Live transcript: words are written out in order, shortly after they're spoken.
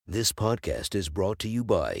This podcast is brought to you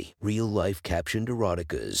by Real Life Captioned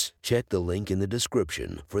Eroticas. Check the link in the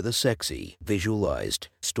description for the sexy, visualized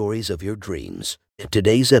stories of your dreams.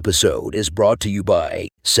 Today's episode is brought to you by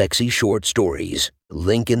Sexy Short Stories.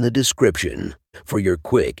 Link in the description for your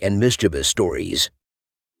quick and mischievous stories.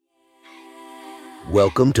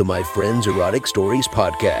 Welcome to my friend's Erotic Stories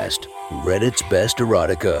podcast, Reddit's Best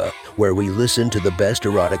Erotica, where we listen to the best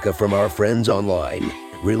erotica from our friends online.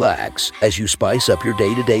 Relax as you spice up your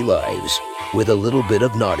day-to-day lives with a little bit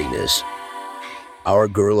of naughtiness. Our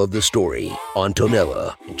girl of the story,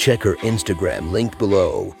 Antonella. Check her Instagram linked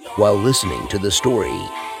below while listening to the story.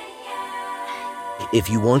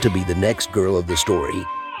 If you want to be the next girl of the story,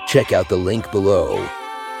 check out the link below.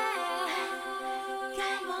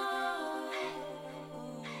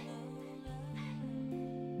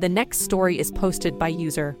 The next story is posted by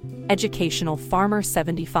user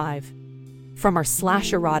EducationalFarmer75. From our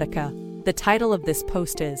 /erotica, the title of this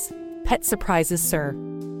post is Pet Surprises, Sir.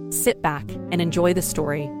 Sit back and enjoy the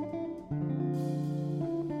story.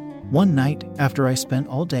 One night, after I spent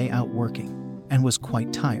all day out working and was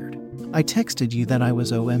quite tired, I texted you that I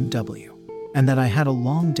was OMW and that I had a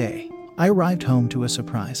long day. I arrived home to a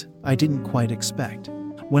surprise I didn't quite expect.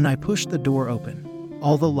 When I pushed the door open,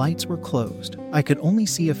 all the lights were closed. I could only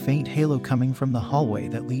see a faint halo coming from the hallway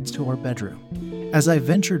that leads to our bedroom. As I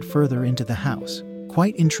ventured further into the house,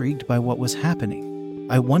 quite intrigued by what was happening,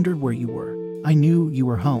 I wondered where you were. I knew you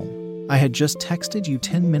were home. I had just texted you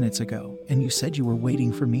 10 minutes ago, and you said you were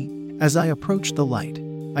waiting for me. As I approached the light,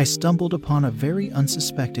 I stumbled upon a very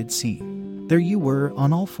unsuspected scene. There you were,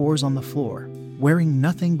 on all fours on the floor, wearing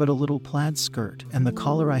nothing but a little plaid skirt and the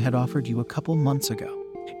collar I had offered you a couple months ago.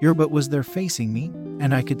 Your butt was there facing me,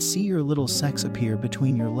 and I could see your little sex appear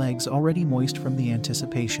between your legs, already moist from the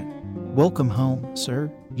anticipation. "Welcome home,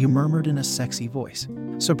 sir," you murmured in a sexy voice.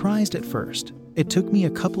 Surprised at first, it took me a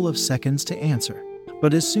couple of seconds to answer,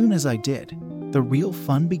 but as soon as I did, the real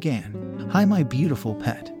fun began. "Hi, my beautiful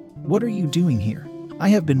pet. What are you doing here? I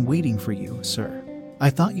have been waiting for you, sir. I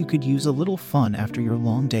thought you could use a little fun after your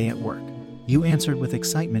long day at work," you answered with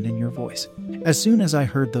excitement in your voice. As soon as I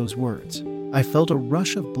heard those words, I felt a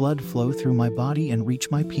rush of blood flow through my body and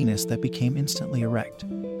reach my penis that became instantly erect.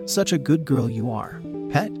 "Such a good girl you are,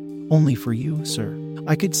 pet. Only for you, sir."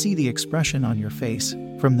 I could see the expression on your face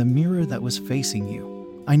from the mirror that was facing you.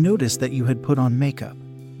 I noticed that you had put on makeup,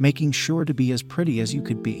 making sure to be as pretty as you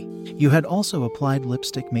could be. You had also applied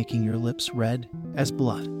lipstick, making your lips red as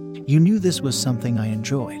blood. You knew this was something I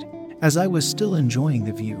enjoyed. As I was still enjoying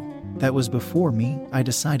the view that was before me, I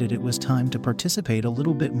decided it was time to participate a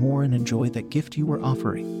little bit more and enjoy that gift you were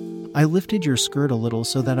offering. I lifted your skirt a little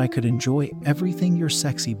so that I could enjoy everything your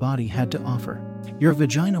sexy body had to offer. Your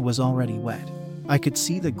vagina was already wet. I could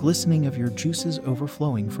see the glistening of your juices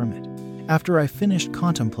overflowing from it. After I finished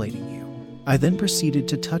contemplating you, I then proceeded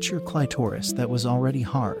to touch your clitoris that was already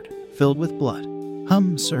hard, filled with blood.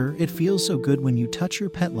 Sir, it feels so good when you touch your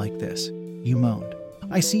pet like this," you moaned.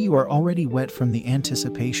 "I see you are already wet from the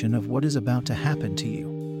anticipation of what is about to happen to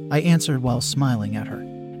you," I answered while smiling at her.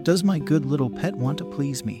 "Does my good little pet want to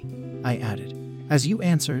please me?" I added. As you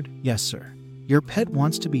answered, "Yes, sir. Your pet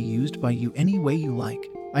wants to be used by you any way you like."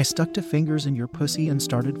 I stuck to fingers in your pussy and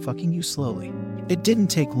started fucking you slowly. It didn't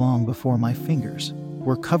take long before my fingers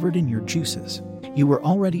were covered in your juices. You were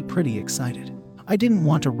already pretty excited. I didn't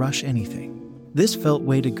want to rush anything. This felt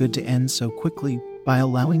way too good to end so quickly by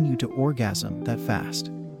allowing you to orgasm that fast.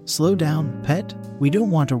 "Slow down, pet. We don't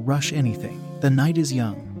want to rush anything. The night is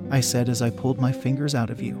young," I said as I pulled my fingers out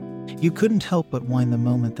of you. You couldn't help but whine the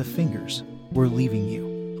moment the fingers were leaving you.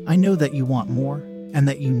 "I know that you want more and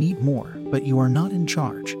that you need more, but you are not in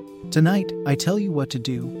charge. Tonight, I tell you what to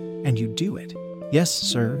do, and you do it." "Yes,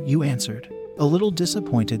 sir," you answered, a little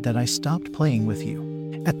disappointed that I stopped playing with you.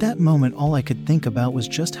 At that moment, all I could think about was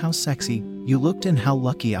just how sexy you looked and how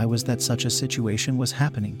lucky I was that such a situation was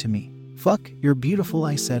happening to me. "Fuck, you're beautiful,"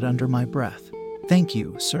 I said under my breath. "Thank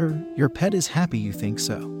you, sir. Your pet is happy you think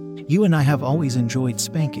so. You and I have always enjoyed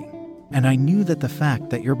spanking, and I knew that the fact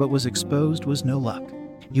that your butt was exposed was no luck.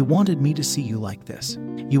 You wanted me to see you like this.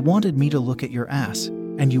 You wanted me to look at your ass,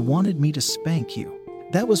 and you wanted me to spank you.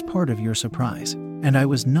 That was part of your surprise, and I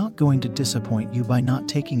was not going to disappoint you by not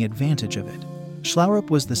taking advantage of it." Schlaurup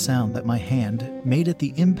was the sound that my hand made at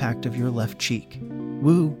the impact of your left cheek.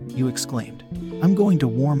 "Woo," you exclaimed. "I'm going to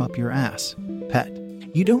warm up your ass, pet.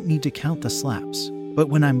 You don't need to count the slaps, but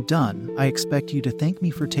when I'm done, I expect you to thank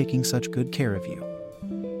me for taking such good care of you,"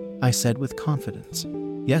 I said with confidence.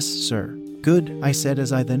 "Yes, sir." "Good," I said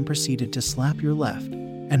as I then proceeded to slap your left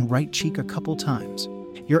and right cheek a couple times.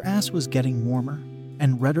 Your ass was getting warmer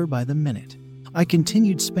and redder by the minute. I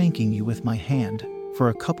continued spanking you with my hand for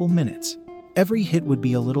a couple minutes. Every hit would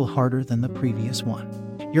be a little harder than the previous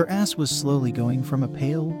one. Your ass was slowly going from a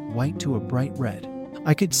pale white to a bright red.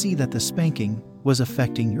 I could see that the spanking was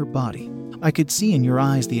affecting your body. I could see in your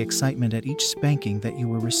eyes the excitement at each spanking that you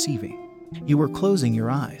were receiving. You were closing your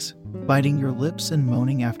eyes, biting your lips and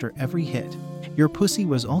moaning after every hit. Your pussy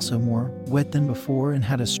was also more wet than before and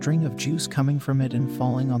had a string of juice coming from it and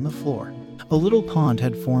falling on the floor. A little pond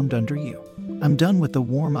had formed under you. I'm done with the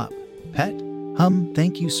warm-up, pet.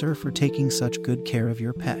 Thank you, sir, for taking such good care of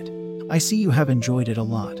your pet. I see you have enjoyed it a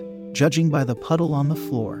lot. Judging by the puddle on the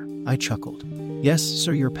floor, I chuckled. Yes,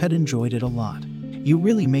 sir, your pet enjoyed it a lot. You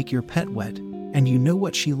really make your pet wet, and you know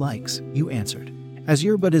what she likes, you answered. As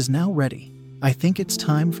your butt is now ready, I think it's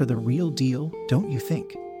time for the real deal, don't you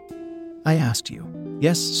think? I asked you.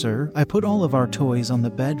 Yes, sir, I put all of our toys on the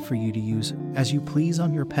bed for you to use as you please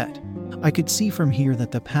on your pet. I could see from here that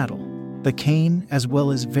the paddle, the cane, as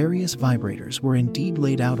well as various vibrators were indeed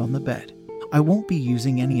laid out on the bed. I won't be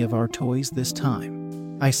using any of our toys this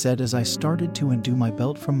time, I said as I started to undo my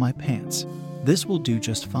belt from my pants. This will do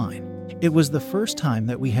just fine. It was the first time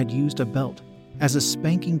that we had used a belt as a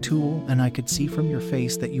spanking tool, and I could see from your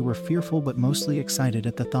face that you were fearful but mostly excited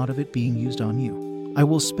at the thought of it being used on you. I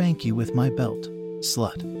will spank you with my belt,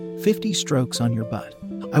 slut. 50 strokes on your butt.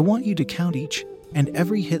 I want you to count each and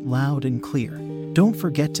every hit loud and clear. Don't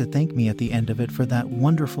forget to thank me at the end of it for that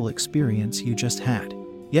wonderful experience you just had.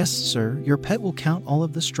 Yes, sir, your pet will count all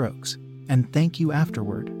of the strokes, and thank you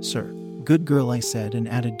afterward, sir. Good girl, I said, and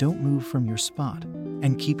added, don't move from your spot,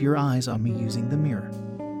 and keep your eyes on me using the mirror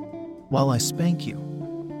while I spank you.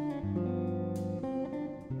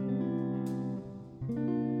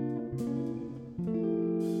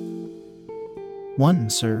 One,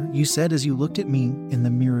 sir, you said as you looked at me in the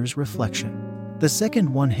mirror's reflection. The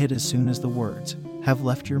second one hit as soon as the words have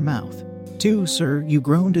left your mouth. 2, sir, you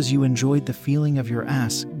groaned as you enjoyed the feeling of your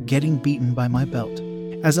ass getting beaten by my belt.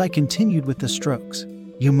 As I continued with the strokes,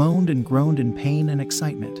 you moaned and groaned in pain and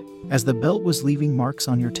excitement as the belt was leaving marks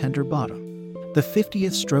on your tender bottom. The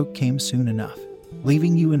 50th stroke came soon enough,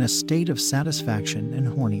 leaving you in a state of satisfaction and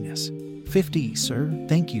horniness. 50, sir,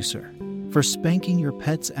 thank you, sir, for spanking your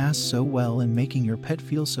pet's ass so well and making your pet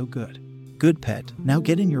feel so good. Good pet, now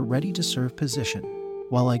get in your ready-to-serve position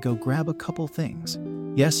while I go grab a couple things.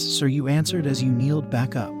 Yes, sir, you answered as you kneeled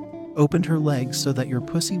back up, opened her legs so that your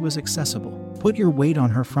pussy was accessible, put your weight on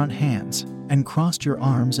her front hands, and crossed your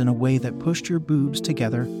arms in a way that pushed your boobs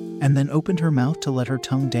together, and then opened her mouth to let her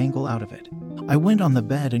tongue dangle out of it. I went on the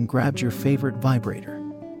bed and grabbed your favorite vibrator,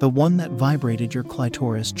 the one that vibrated your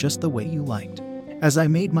clitoris just the way you liked. As I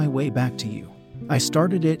made my way back to you, I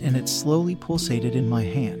started it and it slowly pulsated in my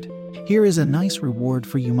hand. Here is a nice reward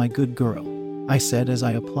for you, my good girl, I said as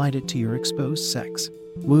I applied it to your exposed sex.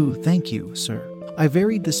 Woo, thank you, sir. I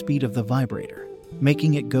varied the speed of the vibrator,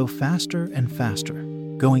 making it go faster and faster,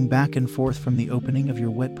 going back and forth from the opening of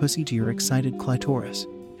your wet pussy to your excited clitoris.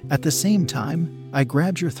 At the same time, I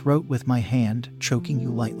grabbed your throat with my hand, choking you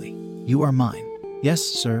lightly. You are mine. Yes,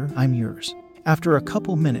 sir, I'm yours. After a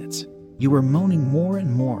couple minutes, you were moaning more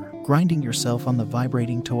and more, grinding yourself on the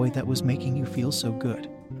vibrating toy that was making you feel so good.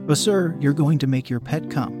 But sir, you're going to make your pet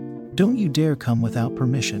come. Don't you dare come without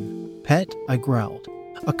permission. Pet, I growled.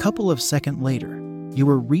 A couple of seconds later, you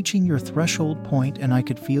were reaching your threshold point and I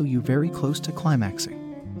could feel you very close to climaxing.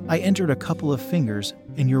 I entered a couple of fingers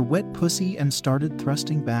in your wet pussy and started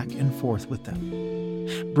thrusting back and forth with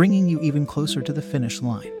them, bringing you even closer to the finish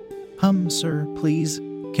line. Sir, please,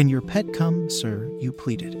 can your pet come, sir, you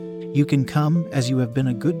pleaded. You can come as you have been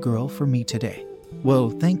a good girl for me today. Whoa,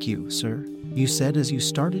 thank you, sir, you said as you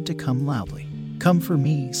started to come loudly. Come for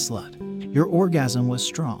me, slut. Your orgasm was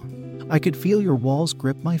strong. I could feel your walls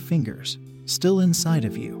grip my fingers, still inside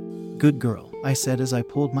of you. Good girl, I said as I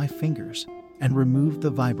pulled my fingers and removed the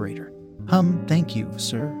vibrator. Thank you,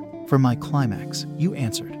 sir, for my climax, you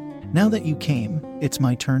answered. Now that you came, it's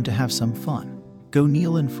my turn to have some fun. Go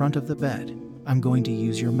kneel in front of the bed. I'm going to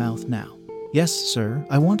use your mouth now. Yes, sir,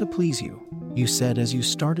 I want to please you, you said as you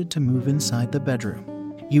started to move inside the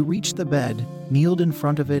bedroom. You reached the bed, kneeled in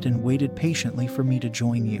front of it, and waited patiently for me to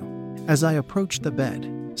join you. As I approached the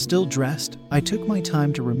bed, still dressed, I took my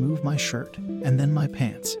time to remove my shirt and then my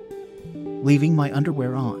pants, leaving my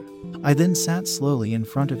underwear on. I then sat slowly in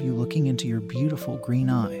front of you, looking into your beautiful green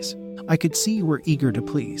eyes. I could see you were eager to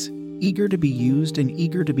please, eager to be used, and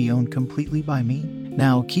eager to be owned completely by me.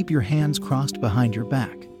 Now keep your hands crossed behind your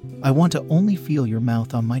back. I want to only feel your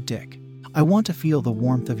mouth on my dick. I want to feel the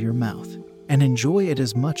warmth of your mouth and enjoy it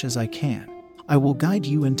as much as I can. I will guide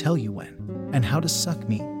you and tell you when and how to suck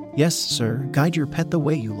me. Yes, sir, guide your pet the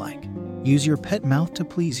way you like. Use your pet mouth to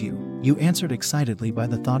please you. you answered excitedly by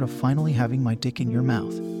the thought of finally having my dick in your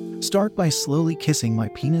mouth. Start by slowly kissing my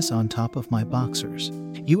penis on top of my boxers.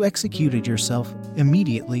 You executed yourself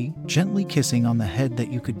immediately, gently kissing on the head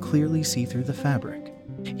that you could clearly see through the fabric.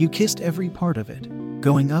 You kissed every part of it,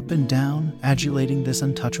 going up and down, adulating this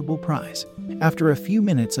untouchable prize. After a few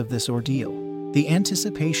minutes of this ordeal, the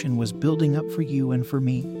anticipation was building up for you and for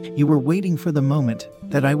me. You were waiting for the moment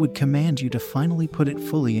that I would command you to finally put it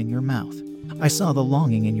fully in your mouth. I saw the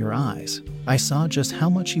longing in your eyes. I saw just how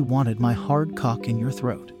much you wanted my hard cock in your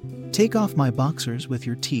throat. Take off my boxers with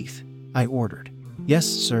your teeth, I ordered. Yes,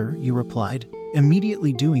 sir, you replied,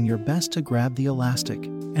 immediately doing your best to grab the elastic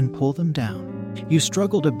and pull them down. You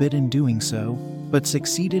struggled a bit in doing so, but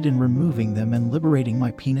succeeded in removing them and liberating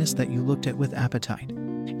my penis that you looked at with appetite.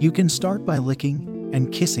 You can start by licking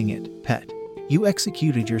and kissing it, pet. You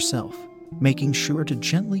executed yourself, making sure to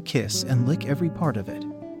gently kiss and lick every part of it,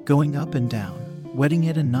 going up and down, wetting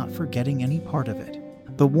it and not forgetting any part of it.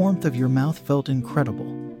 The warmth of your mouth felt incredible,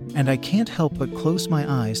 and I can't help but close my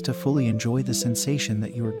eyes to fully enjoy the sensation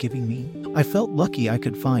that you were giving me. I felt lucky I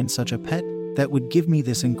could find such a pet that would give me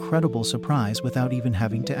this incredible surprise without even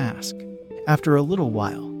having to ask. After a little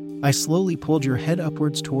while, I slowly pulled your head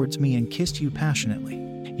upwards towards me and kissed you passionately.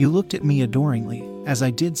 You looked at me adoringly as I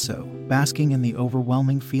did so, basking in the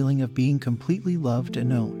overwhelming feeling of being completely loved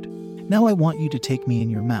and owned. Now I want you to take me in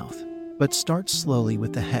your mouth, but start slowly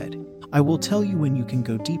with the head. I will tell you when you can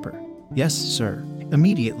go deeper. Yes, sir.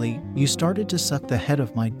 Immediately, you started to suck the head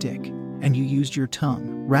of my dick, and you used your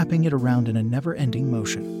tongue, wrapping it around in a never-ending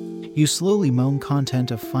motion. You slowly moaned,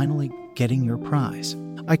 content of finally getting your prize.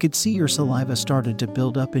 I could see your saliva started to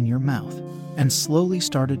build up in your mouth, and slowly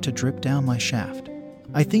started to drip down my shaft.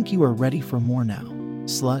 I think you are ready for more now,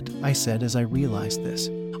 slut, I said as I realized this.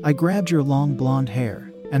 I grabbed your long blonde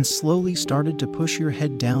hair, and slowly started to push your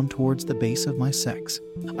head down towards the base of my sex.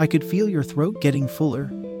 I could feel your throat getting fuller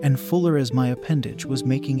and fuller as my appendage was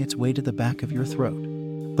making its way to the back of your throat.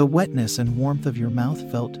 The wetness and warmth of your mouth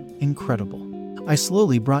felt incredible. I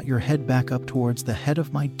slowly brought your head back up towards the head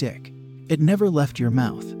of my dick. It never left your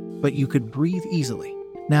mouth, but you could breathe easily.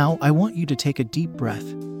 Now I want you to take a deep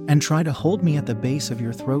breath and try to hold me at the base of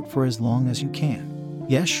your throat for as long as you can.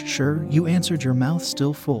 Yes, sure, you answered, your mouth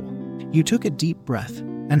still full. You took a deep breath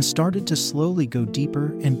and started to slowly go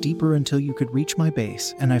deeper and deeper until you could reach my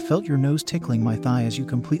base, and I felt your nose tickling my thigh as you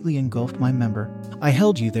completely engulfed my member. I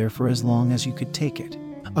held you there for as long as you could take it.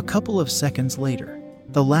 A couple of seconds later,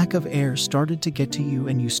 the lack of air started to get to you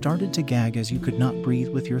and you started to gag as you could not breathe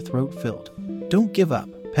with your throat filled. Don't give up,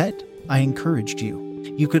 pet, I encouraged you.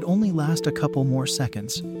 You could only last a couple more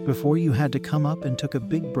seconds before you had to come up and took a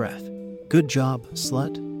big breath. Good job,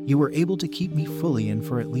 slut. You were able to keep me fully in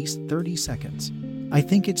for at least 30 seconds. I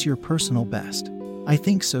think it's your personal best. I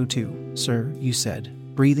think so too, sir, you said,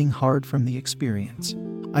 breathing hard from the experience.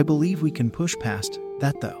 I believe we can push past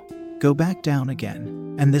that though. Go back down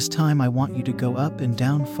again, and this time I want you to go up and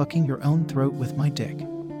down, fucking your own throat with my dick.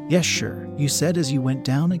 Yes, sure, you said as you went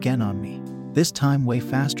down again on me, this time way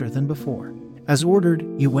faster than before. As ordered,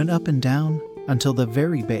 you went up and down until the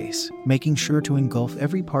very base, making sure to engulf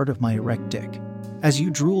every part of my erect dick. As you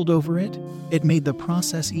drooled over it, it made the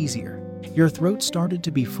process easier. Your throat started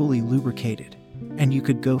to be fully lubricated, and you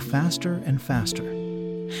could go faster and faster,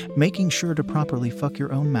 making sure to properly fuck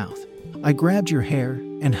your own mouth. I grabbed your hair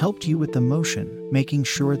and helped you with the motion, making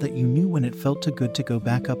sure that you knew when it felt too good to go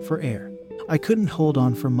back up for air. I couldn't hold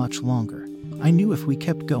on for much longer. I knew if we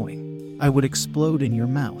kept going, I would explode in your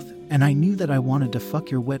mouth, and I knew that I wanted to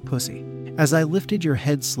fuck your wet pussy. As I lifted your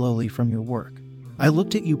head slowly from your work, I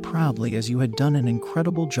looked at you proudly as you had done an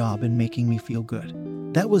incredible job in making me feel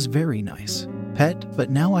good. That was very nice, pet, but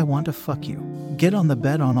now I want to fuck you. Get on the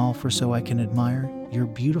bed on all fours so I can admire your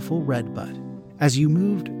beautiful red butt. As you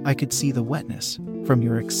moved, I could see the wetness from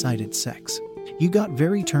your excited sex. You got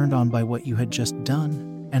very turned on by what you had just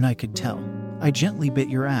done, and I could tell. I gently bit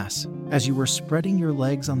your ass as you were spreading your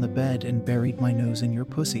legs on the bed and buried my nose in your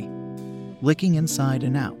pussy, licking inside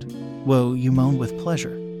and out. Whoa, you moaned with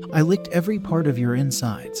pleasure. I licked every part of your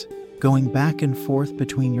insides, going back and forth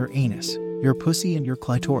between your anus, your pussy, and your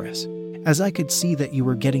clitoris. As I could see that you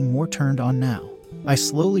were getting more turned on now, I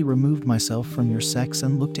slowly removed myself from your sex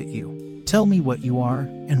and looked at you. Tell me what you are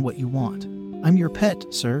and what you want. I'm your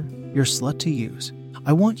pet, sir, your slut to use.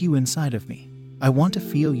 I want you inside of me. I want to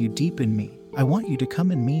feel you deep in me. I want you to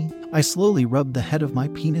come in me. I slowly rubbed the head of my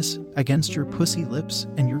penis against your pussy lips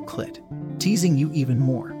and your clit, teasing you even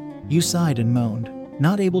more. You sighed and moaned,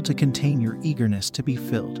 not able to contain your eagerness to be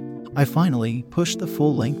filled. I finally pushed the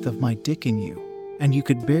full length of my dick in you, and you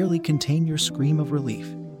could barely contain your scream of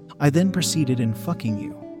relief. I then proceeded in fucking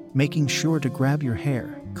you, making sure to grab your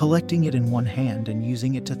hair collecting it in one hand and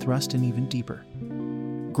using it to thrust in even deeper,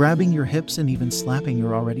 grabbing your hips and even slapping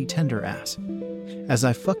your already tender ass. As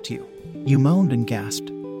I fucked you, you moaned and gasped,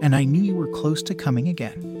 and I knew you were close to coming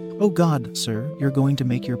again. Oh God, sir, you're going to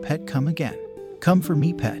make your pet come again. Come for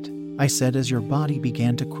me, pet, I said as your body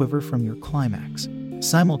began to quiver from your climax.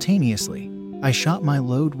 Simultaneously, I shot my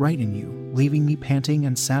load right in you, leaving me panting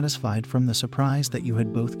and satisfied from the surprise that you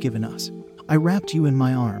had both given us. I wrapped you in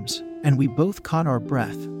my arms, and we both caught our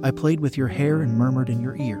breath. I played with your hair and murmured in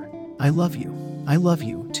your ear, I love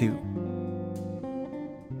you too.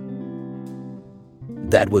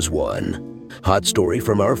 That was one hot story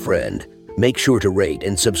from our friend. Make sure to rate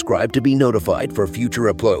and subscribe to be notified for future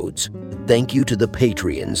uploads. Thank you to the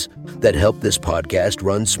Patreons that help this podcast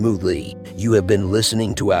run smoothly. You have been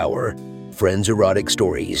listening to our Friends Erotic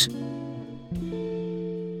Stories.